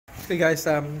Hey guys,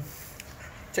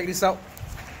 check this out.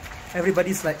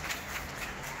 Everybody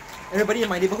in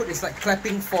my neighborhood is like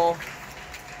clapping for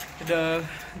the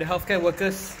healthcare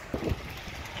workers.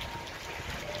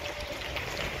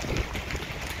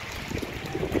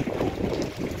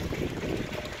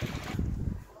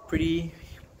 Pretty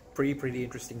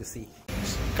interesting to see.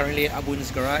 Currently at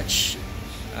Abun's garage,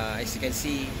 as you can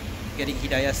see, getting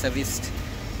Hidayah serviced.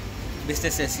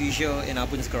 Business as usual in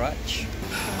Abun's garage.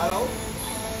 Hello.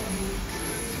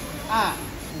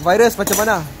 Virus macam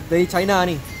mana dari China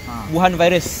ni? Wuhan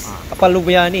virus. Apa lu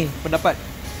punya ni pendapat?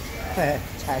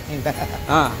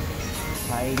 China.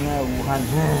 China Wuhan.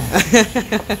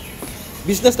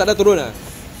 Business tak ada turun ah?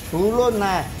 Turun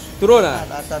lah. Turun ah?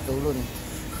 Tak turun.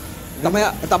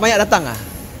 Tak banyak datang ah?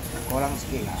 Kurang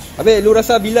sikit lah. Habis lu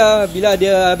rasa bila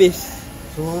dia habis?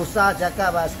 Susah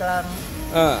cakap lah sekarang.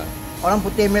 Orang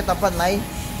putih punya tempat lain.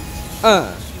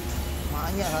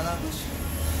 Banyak sana.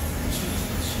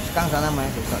 Sekarang sana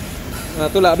banyak susah.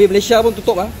 Itulah, habis Malaysia pun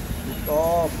tutup ah?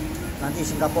 Tutup. Nanti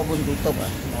Singapura pun tutup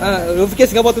ah. Lu fikir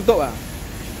Singapura tutup ah?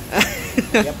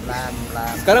 Ya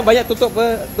pelan-pelan. Sekarang banyak tutup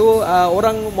tu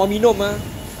orang mau minum ah.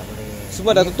 Tak boleh.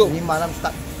 Semua dah tutup. Ini malam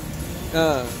start.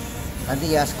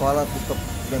 Nanti ya sekolah tutup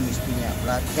jam mestinya.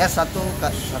 Ya satu.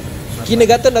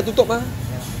 Kindergarten dah tutup ah.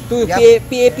 Tu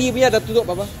PAP punya dah tutup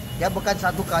apa? Ya bukan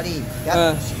satu kali.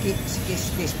 Ya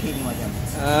sikit macam.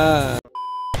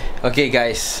 Okay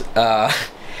guys,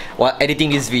 while editing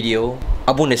this video,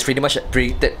 Abun has pretty much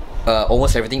predicted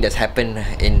almost everything that's happened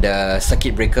in the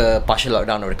circuit breaker partial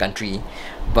lockdown of the country.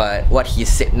 But what he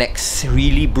said next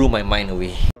really blew my mind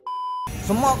away.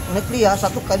 Semua negeri ya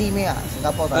satu kali ni ya.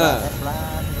 Singapura tak ada.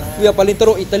 Pelan. Yang paling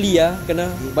teruk Italy ya, kena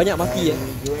banyak maki ya.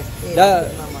 Dah.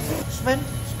 Spain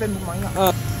pun banyak.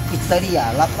 Italy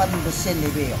ya 8%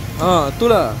 lebih.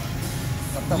 Itulah.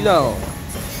 Gila.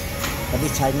 Tapi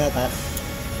China tak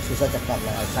susah cakap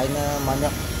lah. China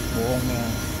banyak bohongnya.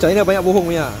 China banyak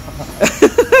bohongnya.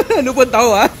 Lu pun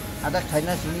tahu ah? Ada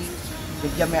China sini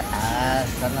kejam ya.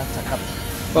 Sana cakap.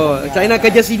 China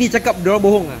kerja sini cakap dia orang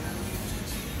bohong ah.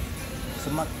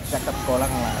 Semua cakap kolang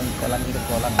hidup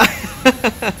kolang.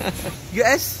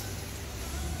 US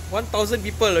 1,000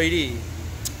 people already.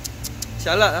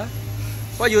 Syalat ah.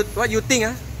 What you think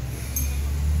ah?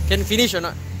 Can finish or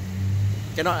not?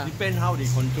 Cannot ah. Depend how they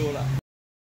control lah.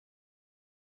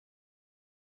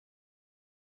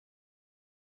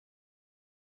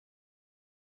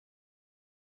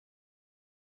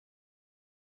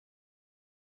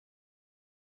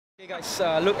 Okay guys,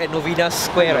 look at Novena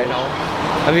Square right now.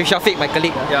 I'm with Shafiq, my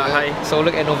colleague. Yeah, hi. So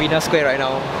look at Novena Square right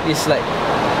now. It's like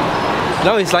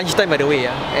now it's lunchtime by the way,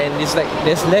 and it's like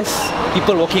there's less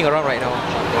people walking around right now.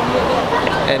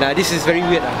 And this is very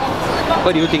weird.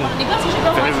 What do you think?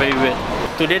 Very weird.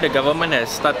 Today the government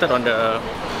has started on the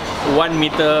 1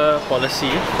 meter policy.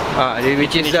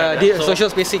 Which is social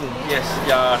spacing. Yes,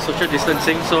 yeah, social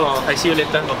distancing. So I see you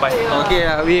later. Bye. Okay,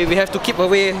 we have to keep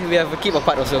away. We have to keep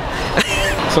apart also.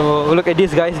 So look at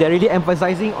this guys. They're really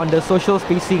emphasizing on the social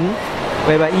spacing,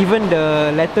 whereby even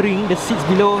the lettering, the seats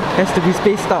below has to be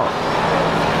spaced out.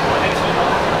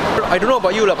 I don't know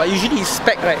about you lah, but usually it's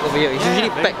packed right over here. It's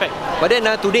usually packed. But then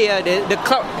today the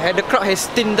crowd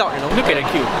has thinned out. You know. Look at the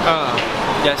queue.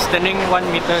 They're standing 1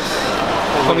 meter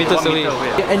away.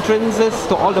 The entrances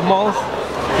to all the malls,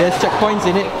 there's checkpoints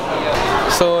in it.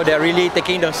 So they're really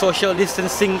taking the social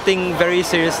distancing thing very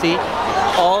seriously.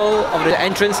 All of the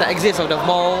entrance and exits of the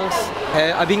malls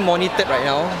are being monitored right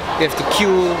now. You have to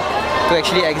queue to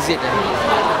actually exit.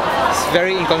 It's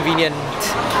very inconvenient.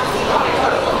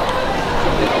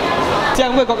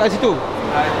 Siang kau kat situ?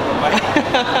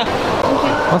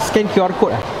 Scan QR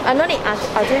code no need,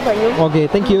 I'll do it for you. Okay,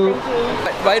 thank you.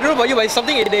 But I don't know about you, but it's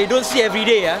something they don't see every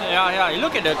day. Yeah. You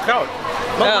look at the crowd.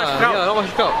 Not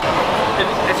much crowd.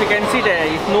 As you can see, there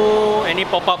is no any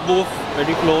pop-up booth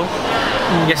very close.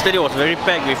 Yesterday was very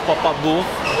packed with pop-up booth,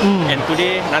 and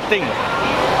today nothing.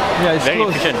 Yeah, it's very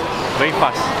close. Efficient, very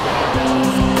fast.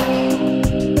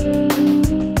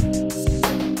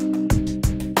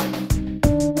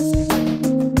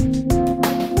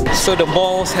 So the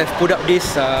malls have put up these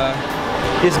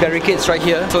barricades right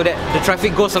here so that the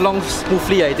traffic goes along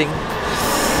smoothly. I think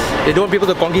they don't want people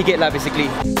to congregate lah, basically.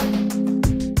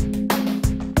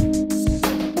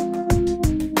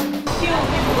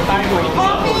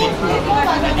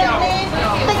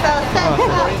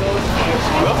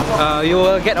 You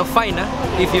will get a fine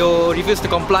if you refuse to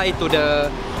comply to the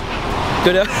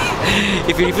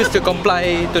if you refuse to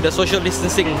comply to the social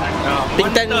distancing.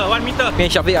 1 meter. Me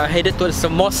and Shafiq are headed towards the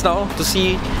mosque now to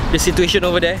see the situation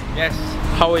over there. Yes.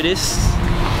 How it is.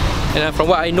 And from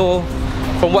what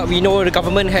we know, the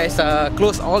government has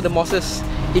closed all the mosques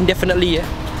indefinitely.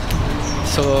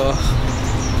 So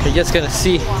you're just gonna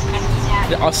see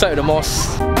the outside of the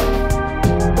mosque.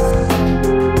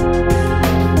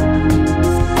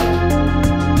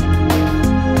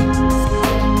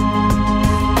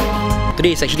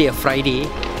 Today is actually a Friday,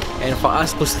 and for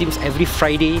us Muslims, every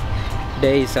Friday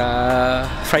there is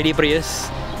Friday prayers,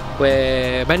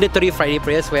 where mandatory Friday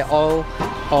prayers, where all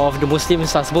of the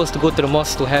Muslims are supposed to go to the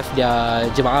mosque to have their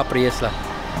Jemaah prayers lah.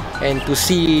 And to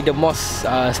see the mosque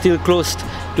still closed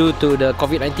due to the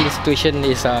COVID-19 situation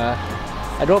is, I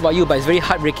don't know about you, but it's very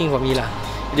heartbreaking for me lah.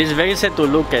 It is very sad to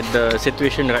look at the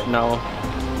situation right now.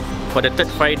 For the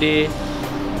third Friday,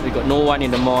 we got no one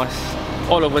in the mosque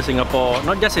all over Singapore.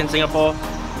 Not just in Singapore,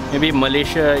 maybe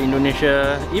Malaysia,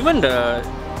 Indonesia, even the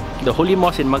holy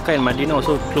mosque in Makkah and Medina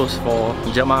also closed for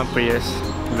Jamaah prayers.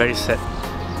 Very sad.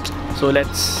 So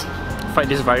let's fight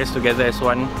this virus together as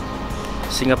one.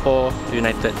 Singapore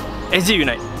United. SG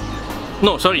United.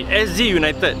 No, sorry, SG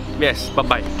United. Yes,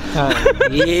 bye-bye.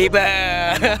 Iba.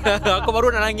 Aku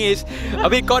baru nak nangis.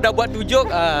 Habis kau dah buat tu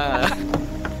joke.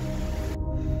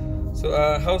 So,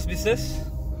 how's business?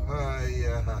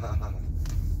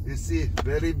 You see,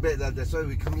 very bad. That's why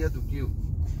we come here to queue.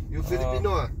 You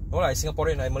Filipino? No lah,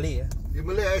 Singaporean. I'm Malay. You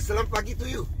Malay? Selamat pagi to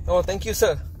you. Oh, thank you,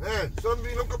 sir. So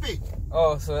minum kopi?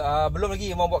 Oh, so belum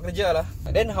lagi, mau buat kerja lah.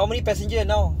 Then how many passenger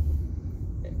now?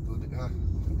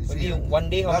 Only one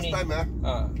day, how many? Last time,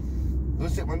 don't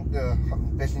say one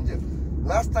passenger.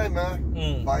 Last time,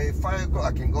 by 5 o'clock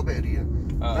I can go back already.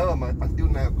 Now until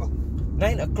 9 o'clock.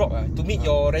 9 o'clock to meet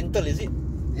your rental, is it?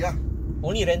 Yeah.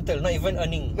 Only rental, not even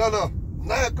earning. No. 9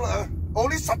 o'clock.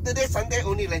 Only Saturday, Sunday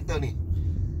only rental ni.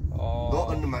 Oh. No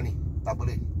earn money. Tak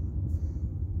boleh.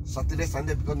 Saturday,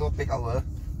 Sunday because no peak hour.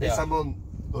 Then some more,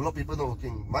 a lot of people not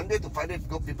working. Monday to Friday,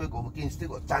 people go working,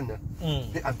 still got chance.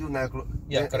 Then until 9 o'clock.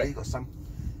 Yeah, correct. Got some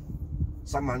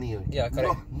money. Yeah,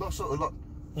 correct. Not so a lot.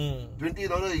 $20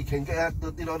 you can get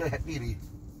 $30 happily.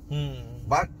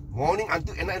 But morning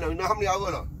until night, you know how many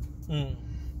hours?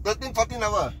 13, 14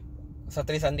 hours.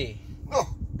 Saturday, Sunday. No,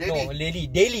 daily. No,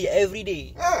 daily, every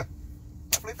day.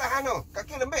 Tak boleh tahan tau.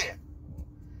 Kaki lembek.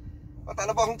 Tak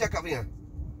ada bohong cakap punya.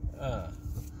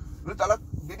 Lu tak lah,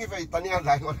 bini tanya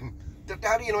lain orang.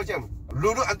 Setiap hari macam.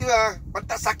 Lu duduk until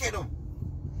pantat sakit tu.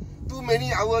 Too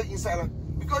many hours inside lah.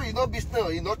 Because you know business,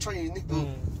 you know choice, you need to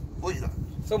wait lah.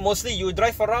 So mostly you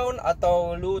drive around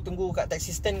atau lu tunggu kat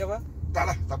taxi stand ke apa? Tak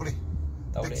lah, tak boleh.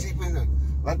 Tak Taxi boleh. pun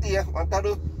nanti hantar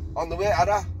tu on the way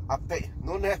ada update.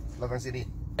 No have belakang sini.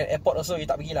 At airport also you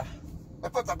tak pergi lah.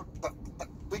 Airport tak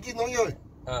pergi no you.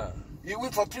 You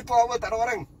wait for 3-4 hours tak ada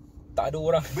orang. Tak ada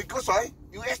orang. Because why?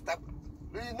 US tak.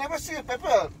 You never see a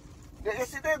paper.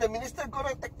 Yesterday the minister go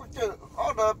and take picture.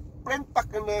 All the plane park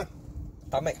in the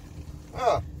Tarmac.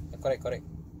 Correct.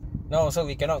 No, so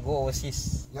we cannot go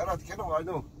overseas. Ya lah, cannot, I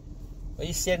know.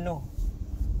 Very sian no.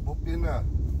 Bopian lah.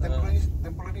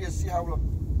 Temporary see how lah.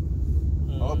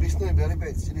 Our business very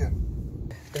bad, serious.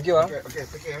 Thank you. Okay,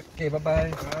 take care. Okay,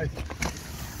 bye-bye. Bye.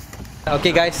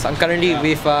 Okay guys, I'm currently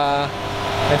with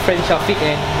my friend Shafiq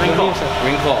and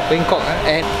Wingkok,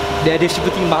 and they're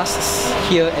distributing masks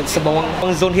here at Sembawang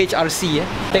Zone HRC.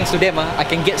 Thanks to them, I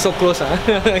can get so close.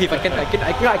 If I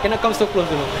cannot come so close.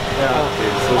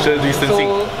 Social distancing.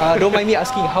 So don't mind me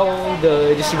asking how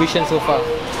the distribution so far.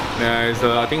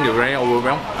 I think they're very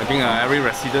overwhelmed. I think every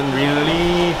resident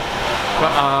really.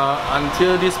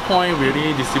 Until this point, we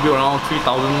really distribute around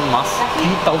 3,000 masks.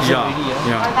 3,000 already,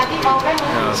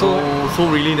 So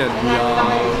really that we are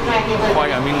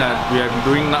quite. I mean that we are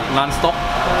doing non-stop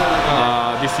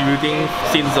distributing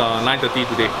since 9:30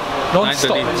 today.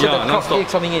 Non-stop. So the crowd non-stop. is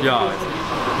coming in. Yeah.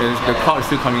 The crowd is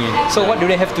still coming in. So what do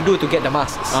they have to do to get the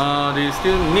masks? They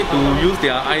still need to use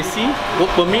their IC, work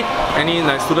permit, any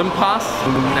student pass,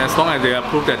 as long as they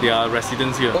prove that they are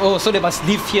residents here. Oh, so they must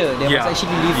live here. They must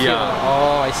actually live here.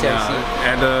 Oh, I see.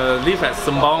 And live at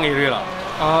Sembawang area lah.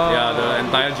 The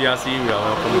entire GRC we are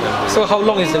welcoming them. So how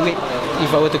long is the wait if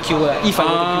I were to queue?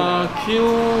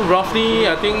 Queue roughly,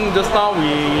 I think just now we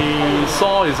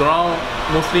saw is around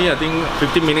mostly I think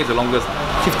 15 minutes the longest.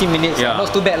 15 minutes, not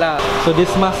too bad lah. So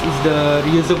this mask is the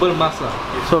reusable mask lah.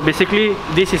 So basically,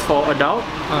 this is for adult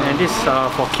and this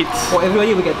for kids. For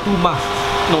everybody, we get 2 masks.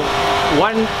 No,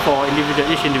 one for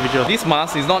each individual. This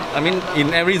mask is not. I mean,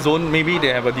 in every zone, maybe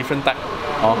they have a different type.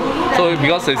 So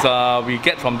because it's we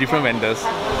get from different vendors.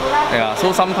 So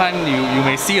sometimes you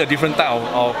may see a different type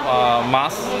of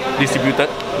mask distributed.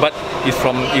 but it's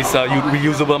a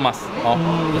reusable mask.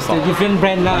 It's a different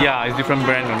brand lah. Yeah, it's different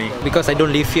brand only. Because I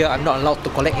don't live here, I'm not allowed to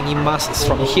collect any masks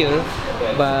from here.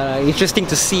 But interesting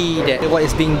to see that what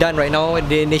is being done right now,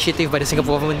 the initiative by the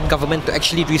Singapore government to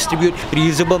actually distribute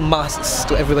reusable masks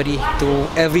to everybody, to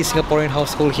every Singaporean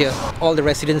household here. All the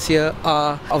residents here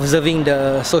are observing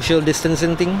the social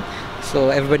distancing thing. So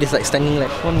everybody's like standing like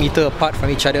 1 meter apart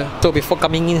from each other. So before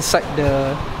coming inside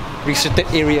the restricted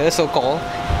area, so-called,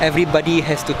 everybody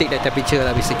has to take the temperature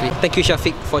lah, basically. Thank you,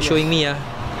 Shafiq, for showing me.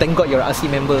 Thank God you're an RC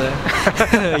member.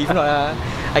 If not,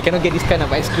 I cannot get this kind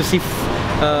of exclusive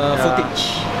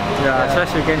footage. Yeah, so as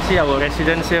you can see, our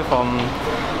residents here from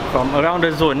around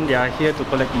the zone, they are here to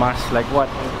collect masks. Like what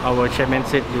our chairman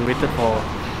said, they waited for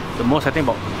the most, I think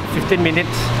about 15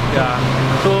 minutes. Yeah,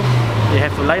 so they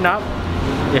have to line up,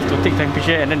 they have to take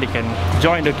temperature, and then they can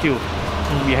join the queue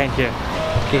behind here.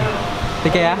 Okay.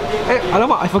 Take care.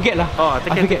 Alamak, I forget lah. Oh,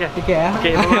 take care. Take care.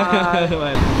 Okay,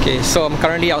 bye-bye. Okay, so I'm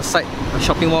currently outside a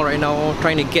shopping mall right now,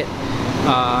 trying to get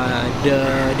the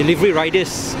delivery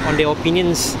riders on their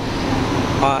opinions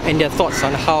and their thoughts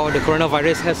on how the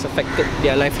coronavirus has affected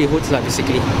their livelihoods lah,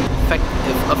 basically.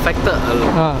 Affected a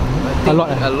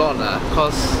lot. A lot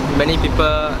because many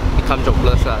people become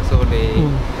jobless so they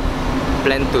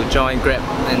plan to join Grab,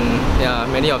 and yeah,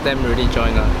 many of them really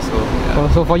join so yeah.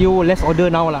 So for you, less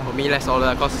order now lah. For me, less order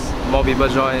because more people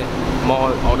join, more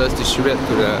orders distributed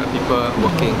to the people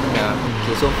working. Yeah.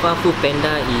 Okay, so far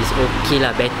Foodpanda is okay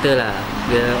lah, better lah.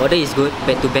 The order is good,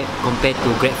 back to back compared to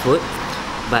GrabFood.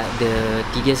 But the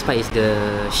tedious part is the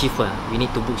shift lah. We need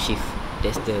to book shift.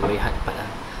 That's the very hard part lah.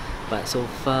 But so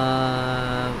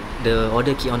far the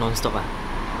order keep on non-stop lah,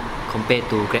 compared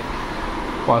to Grab.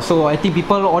 Wow, so I think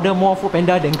people order more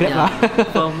Foodpanda than Grab lah.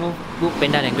 More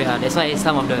Foodpanda than Grab lah. That's why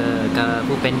some of the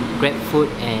Grab food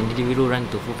and Deliveroo run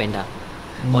to Foodpanda.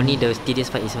 Only the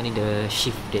tedious part is only the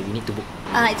shift that we need to book.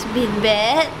 It's been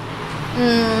bad.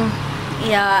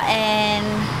 Yeah, and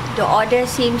the order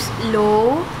seems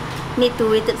low. Need to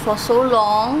wait for so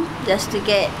long just to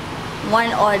get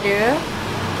one order.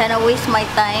 Kinda waste my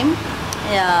time.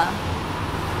 Yeah,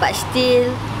 but still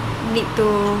need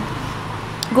to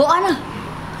go on lah.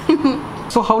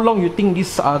 So how long you think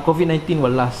this COVID-19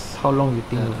 will last? How long you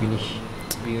think will finish?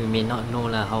 We may not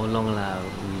know lah how long lah.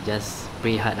 We just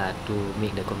pray hard lah to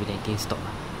make the COVID-19 stop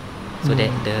lah, so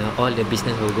that all the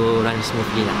business will go run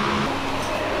smoothly lah.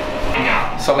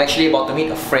 So I'm actually about to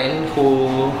meet a friend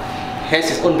who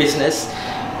has his own business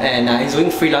and he's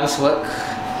doing freelance work,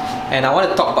 and I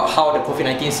want to talk about how the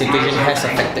COVID-19 situation has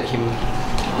affected him.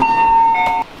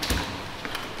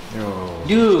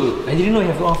 Dude, I didn't know you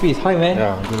have an office. Hi man.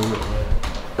 Yeah,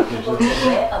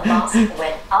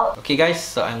 Okay guys,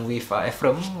 so I'm with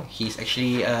Ephraim. He's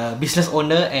actually a business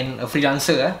owner and a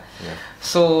freelancer. Yeah.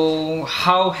 So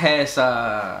how has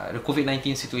the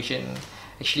COVID-19 situation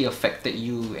actually affected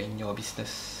you and your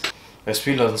business? As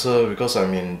freelancer, because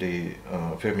I'm in the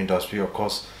film industry, of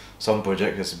course, some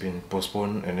project has been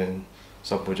postponed and then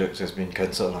some projects has been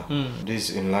cancelled. This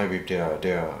is in line with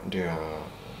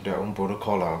their own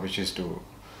protocol, which is to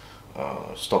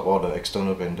stop all the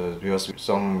external vendors, because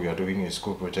some we are doing is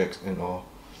school projects and all.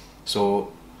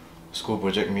 So school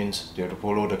project means they have to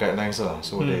follow the guidelines,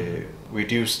 so they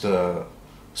reduce the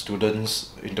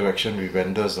students' interaction with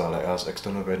vendors like us,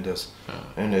 external vendors,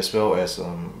 and as well as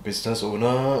business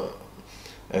owner,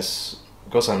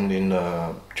 because I'm in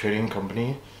a trading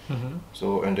company.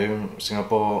 So and then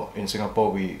in Singapore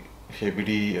we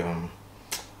heavily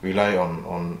rely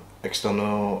on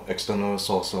external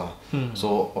source lah.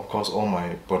 So of course all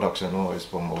my products and all is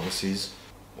from overseas.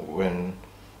 When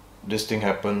this thing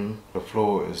happen, the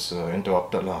flow is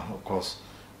interrupted lah, of course,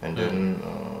 and then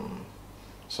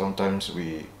sometimes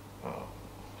we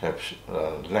have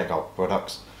lack of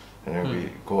products, and then we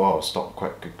go out of stock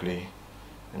quite quickly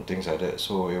and things like that.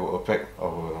 So it will affect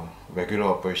our regular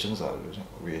operations.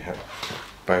 We have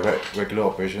regular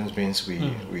operations means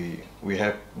we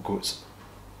have goods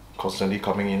constantly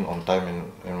coming in on time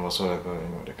and whatsoever,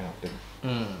 that kind of thing.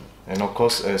 And of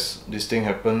course, as this thing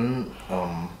happen,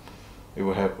 it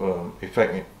will have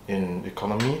effect in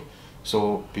economy.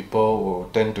 So people will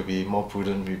tend to be more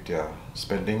prudent with their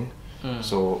spending.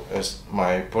 So as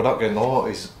my product and all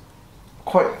is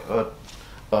quite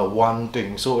a one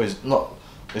thing, so it's not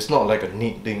like a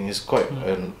need thing. It's quite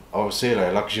an, I would say,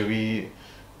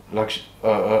 like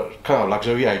kind of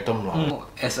luxury item lah.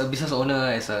 As a business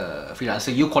owner, as a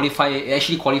freelancer, you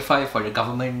actually qualify for the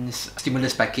government's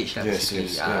stimulus package lah, Yes.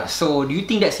 So do you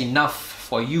think that's enough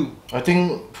for you? I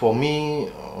think for me,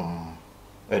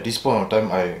 at this point of time,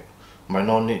 I might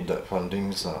not need that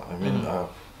fundings. I mean,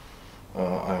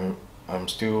 I'm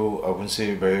still, I wouldn't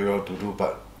say very well to do,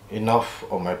 but enough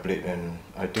on my plate, and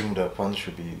I think the funds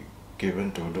should be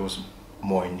given to those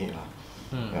more in need.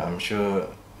 I'm sure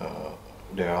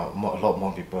there are a lot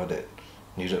more people that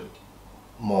needed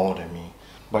more than me.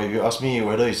 But if you ask me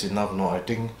whether it's enough, no, I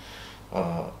think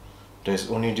there's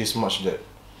only this much that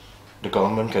the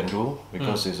government can do,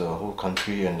 because it's a whole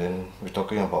country, and then we're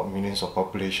talking about millions of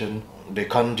population. They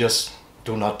can't just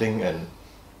do nothing and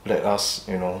let us,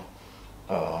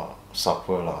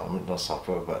 suffer lah. I mean, not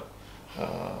suffer, but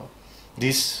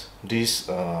this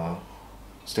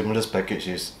stimulus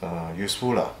package is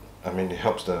useful lah. I mean, it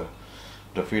helps the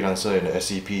freelancer and the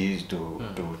SCP to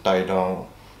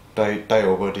tie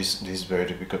over this very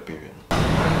difficult period.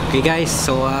 Okay guys,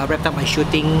 so wrapped up my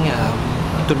shooting.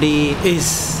 Today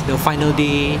is the final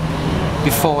day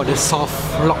before the soft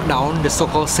lockdown. The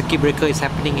so-called circuit breaker is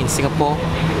happening in Singapore,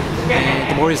 and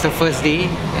tomorrow is the first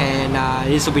day, and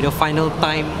this will be the final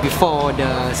time before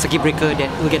the circuit breaker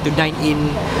that we'll get to dine in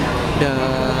the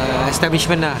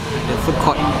establishment, the food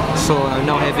court. So I'm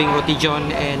now having roti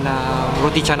john and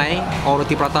roti canai, or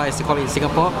roti prata as they call it in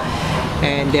Singapore.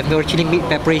 And they've actually made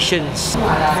preparations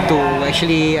to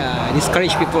actually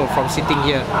discourage people from sitting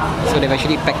here. So they've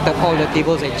actually packed up all the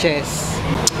tables and chairs.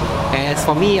 And as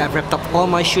for me, I've wrapped up all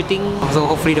my shooting, so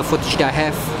hopefully the footage that I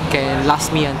have can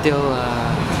last me until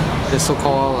the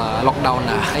so-called lockdown.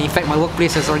 In fact, my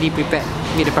workplace has already made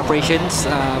the preparations.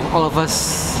 All of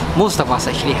us, most of us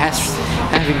actually, have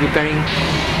been preparing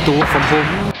to work from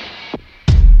home.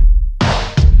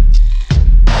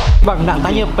 Bang, nak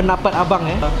tanya pendapat abang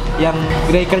yang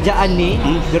kedai kerjaan ni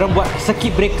diorang buat circuit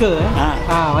breaker.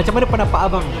 Macam mana pendapat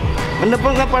abang?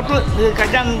 Pendapat patut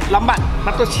kadang lambat,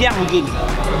 patut siang mungkin.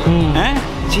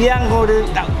 Siang kalau dia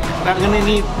tak kena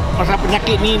ni pasal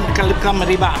penyakit ni lekam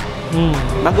meribah.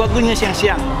 Bagus-bagusnya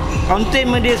siang-siang.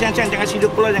 Containment dia siang-siang, jangan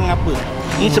hidup keluar, jangan apa.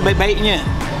 Ini sebaik-baiknya.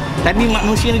 Tadi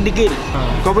manusia ni degil.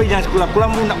 Kau boleh jangan sekolah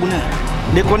pun tak guna.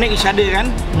 Dia connect each other kan.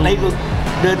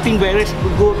 The thing virus to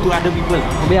go to other people.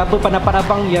 Habis apa pendapat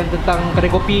abang yang tentang kedai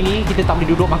kopi ni kita tak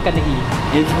boleh duduk makan lagi?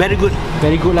 It's very good.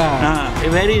 Very good lah.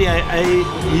 I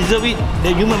reserve it.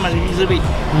 The human must reserve it.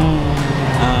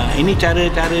 Ini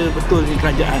cara-cara betul di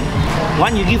kerajaan.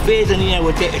 Once you give face, and I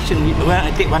will take action. I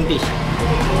take advantage.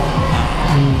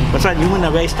 Pasal human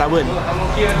are very stubborn.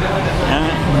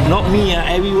 Not me,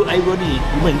 everybody.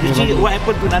 Human. You see what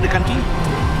happened to another country?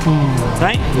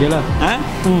 Right? Yalah.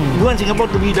 You want Singapore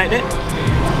to be like that?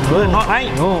 Well, not right.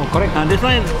 No, correct. That's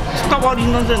why stop all this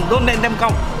nonsense. Don't let them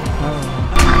count.